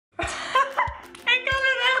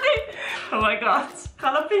Oh my god.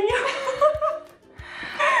 Jalapeno.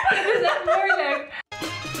 Dit is echt moeilijk.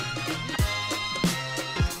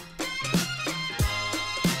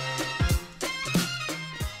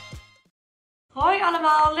 Hoi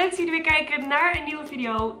allemaal, leuk dat jullie weer kijken naar een nieuwe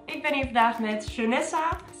video. Ik ben hier vandaag met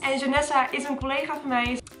Jeunessa. En Jeunessa is een collega van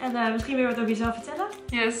mij. En misschien wil je wat over jezelf vertellen?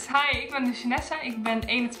 Yes, hi, ik ben dus Jeunessa. Ik ben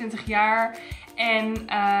 21 jaar. En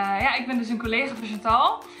ja, ik ben dus een collega van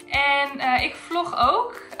Chantal. En ik vlog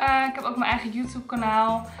ook. Ik heb ook mijn eigen YouTube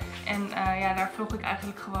kanaal. En ja, daar vlog ik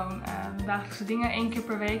eigenlijk gewoon dagelijkse dingen 1 keer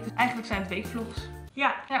per week. Dus eigenlijk zijn het weekvlogs.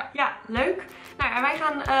 Ja, leuk. Nou ja, wij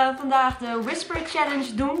gaan vandaag de Whisper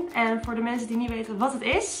Challenge doen. En voor de mensen die niet weten wat het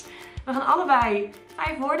is. We gaan allebei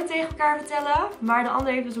 5 woorden tegen elkaar vertellen. Maar de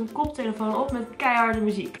ander heeft dus een koptelefoon op met keiharde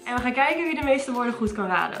muziek. En we gaan kijken wie de meeste woorden goed kan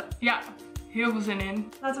raden. Ja, heel veel zin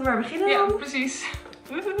in. Laten we maar beginnen Ja, dan. precies.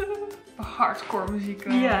 Hardcore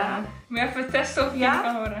muziek. Ja. Moet je even testen of je het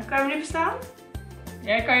kan horen. Kan je me nu verstaan?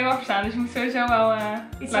 Ja, ik kan je wel verstaan. Dus je moet sowieso wel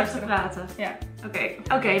Iets luisteren. zachter praten. Ja.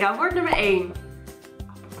 Oké, nou woord nummer 1.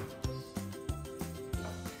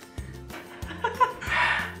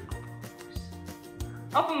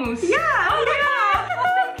 Appelmoes. Ja! Oh ja!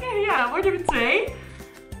 Oké, ja, woord nummer 2.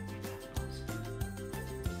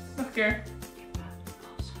 Nog een keer.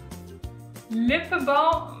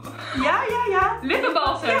 Lippenbal. Ja.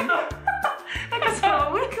 Lippenbalsem. Ja. Dat is zo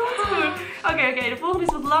moeilijk om te doen. Oké, de volgende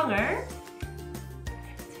is wat langer.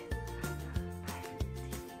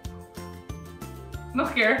 Nog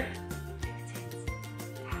een keer.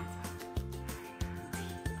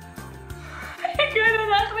 Ik weet het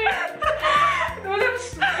echt niet. Ik moet even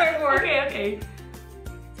super voor. Oké.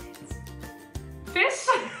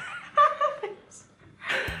 Vis.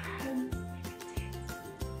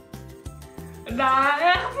 Nou,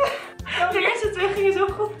 echt. De eerste 2 gingen zo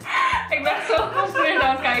goed. Ik ben echt zo geconcentreerd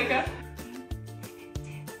aan het kijken.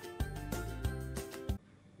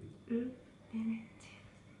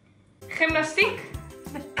 Gymnastiek.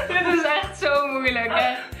 Dit is echt zo moeilijk,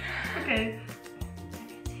 hè. Oké.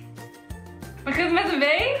 Begint met een W.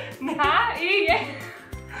 H-I-J.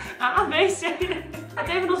 A, B, C. Het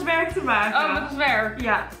heeft met ons werk te maken. Oh, met ons werk.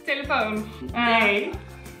 Ja. Telefoon. Nee.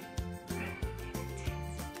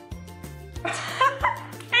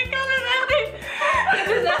 Ik kan het echt niet.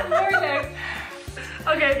 Dit is echt moeilijk.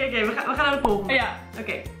 Oké. We gaan naar de volgende. Ja.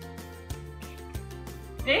 Oké.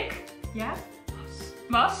 Ik. Ja.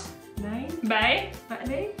 Was. Mijn. Bij.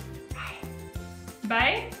 Nee.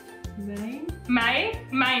 Bij. Mijn. Mij.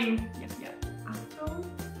 Mijn. Ja. Auto.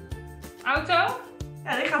 Auto.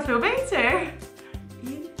 Ja, dit gaat veel beter.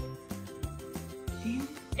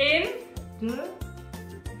 In.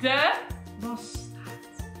 De.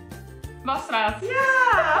 Wasstraat.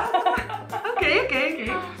 Ja! Oké.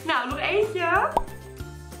 Nou, nog eentje.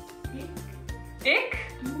 Ik.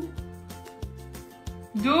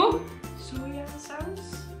 Doe. Sojasaus.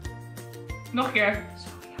 Nog een keer.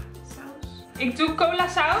 Sojasaus. Ik doe cola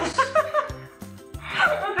saus.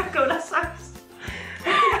 Cola saus.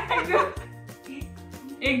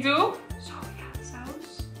 Ik doe.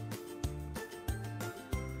 Sojasaus.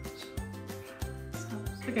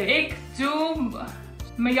 Oké. Ik doe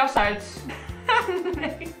mijn jas uit.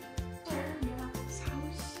 Nee.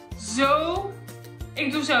 Sojasaus. Zo.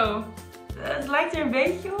 Ik doe zo. Het lijkt er een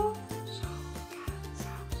beetje op.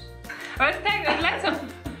 Maar kijk, het lijkt hem.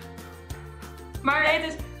 Maar Nee,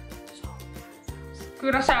 het is...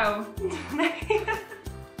 Curaçao. Nee.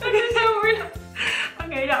 Dat is zo moeilijk.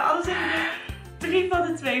 Oké, nou, anders hebben we 3 van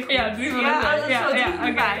de 2 goed. Ja, 3 van de 2. Ja, 3 van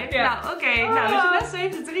de 5. Ja. Nou, oké. Nou, dus de beste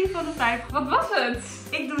heeft de 3 van de 5 goed. Wat was het?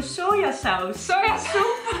 Ik doe sojasaus.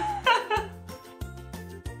 Sojasoep.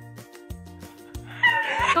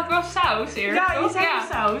 Ik had wel saus eerst. Ja, je toch? zei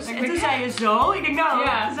saus. En toen zei je zo. Ik denk, nou,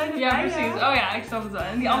 we zijn erbij. precies. Oh ja, ik snap het wel.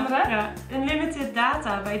 En die andere? Ja. Unlimited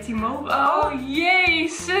data bij T-Mobile. Oh,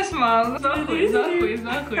 jezus man. Dat is wel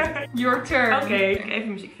goed. Your turn. Oké,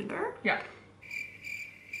 even muziek vinden hoor. Ja.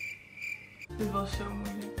 Dit was zo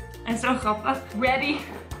moeilijk. En zo grappig. Ready,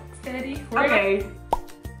 steady, Oké.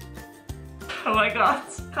 Oh my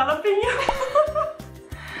god. Jalapeno.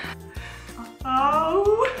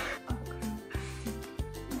 Oh.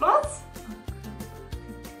 Wat?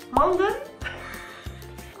 Handen.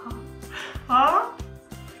 Ha.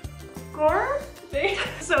 Kor. Nee.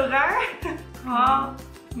 Zo raar. Ha.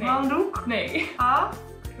 Nee. Handdoek. Nee. Ha.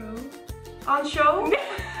 Ancho. Nee.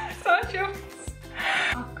 Sancho.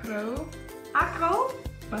 Acro. Acro.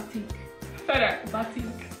 Batik. Verder.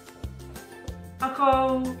 Batik.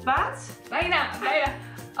 Acrobaat. Bijna.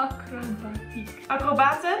 Acrobatiek.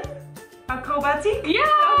 Acrobaten. Acrobatiek. Ja!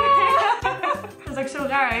 Dat is ook zo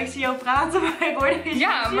raar. Ik zie jou praten, maar ik hoor niet.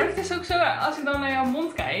 Ja, maar het is ook zo, als ik dan naar jouw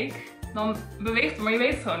mond kijk, dan beweegt het, maar je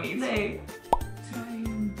weet het gewoon niet. Nee.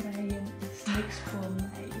 Truien, breien is niks voor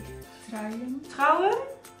mij. Truien. Trouwen?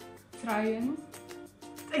 Truien.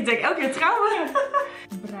 Ik denk elke keer trouwen.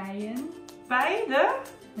 Breien. Bij de?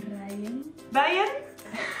 Breien. Bijen?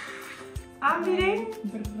 Aanbieding?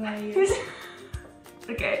 Breien.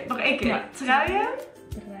 Oké, nog één keer. Ja. Truien?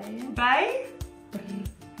 Breien. Bij?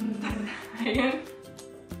 Breien.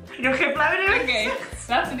 Ik heb geen flauw idee. Oké,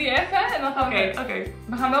 laten we die even en dan gaan we Oké.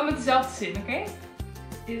 We gaan wel met dezelfde zin, oké?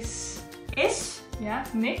 Is? Ja,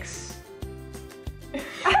 niks.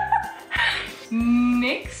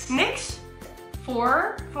 Niks. Niks?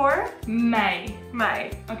 Voor Voor? mij. Mij.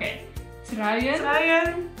 Oké. Truien.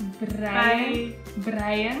 Truien? Breien.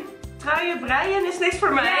 Breien. Truien, breien is niks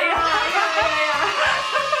voor mij. Ja. Ja.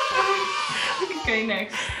 Oké,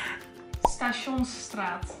 next.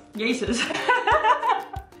 Stationsstraat. Jezus.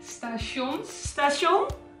 Stations. Station?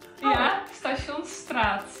 Ja,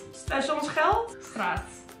 stationsstraat. Stationsgeld? Straat.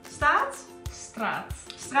 Staat? Straat.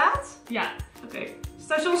 Straat? Ja. Oké.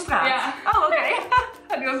 Stationsstraat? Ja. Oh, oké.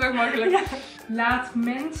 Die was ook makkelijk. Ja. Laat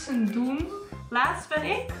mensen doen. Laatst ben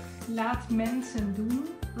ik. Laat mensen doen.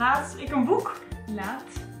 Laat ik een boek. Laat.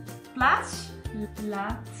 Plaats.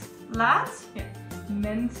 Laat. Laat. Ja.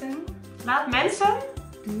 Mensen. Laat mensen.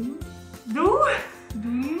 Doen. Doe.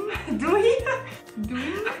 Doen. Doei.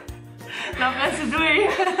 Doen. Laat mensen doei.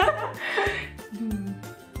 Doen.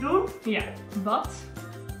 Doen. Ja. Wat.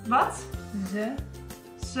 Wat.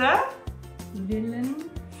 Ze. Willen.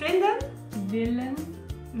 Vinden.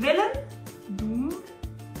 Willen. Doen.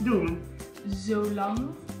 Doen. Zolang.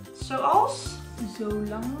 Zoals.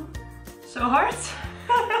 Zolang. Zo hard.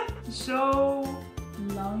 Zo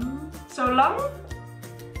Lang. lang.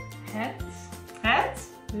 Het.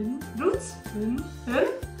 Hun. Doet. Hun.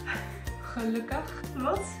 Gelukkig.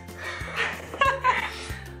 Wat?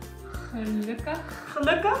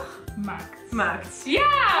 Gelukkig. Maakt. Ja!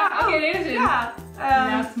 Oh, Oké, deze zin. Ja.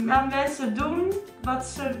 Laat mensen doen wat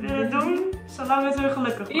ze willen doen, zolang het hun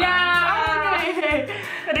gelukkig maakt. Ja! Nee.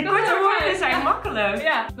 En de Dat korte is woorden fijn. zijn makkelijk.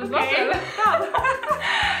 Ja, dat was Oké. het. Nou.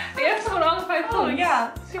 Je hebt ze gewoon alle 5 goed. Oh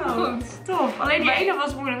ja. Super Oh, goed. Tof. Alleen die Maar- ene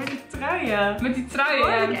was moeilijk met die truien. Met die truien, Oh,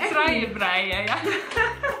 ja, ik die echt truien breien, ja.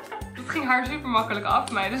 Dat ging haar super makkelijk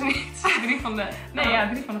af, maar dus niet 3 van de... Nee, ja,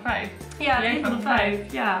 3 van de 5. Ja, Jij 3 van de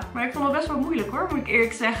 5. Ja. Maar ik vond het best wel moeilijk hoor, moet ik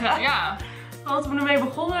eerlijk zeggen. Ja. Want we ermee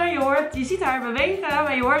begonnen, je ziet haar bewegen,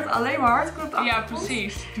 maar je hoort alleen maar hartklopt achter. Ja,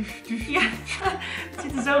 precies. Ja, het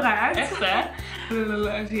ziet er zo raar uit. Echt hè?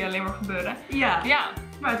 Dat zie je alleen maar gebeuren. Ja, Ja,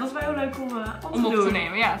 maar het was wel heel leuk om om te op doen. te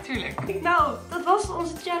nemen, ja, tuurlijk. Nou, dat was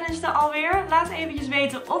onze challenge alweer. Laat eventjes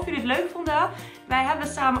weten of jullie het leuk vonden. Wij hebben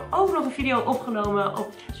samen ook nog een video opgenomen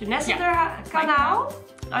op Jeunessa kanaal.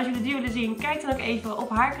 Als jullie die willen zien, kijk dan ook even op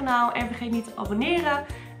haar kanaal en vergeet niet te abonneren.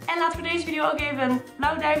 En laat voor deze video ook even een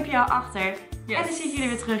blauw duimpje achter. Yes. En dan zie ik jullie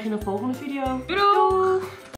weer terug in de volgende video. Doei!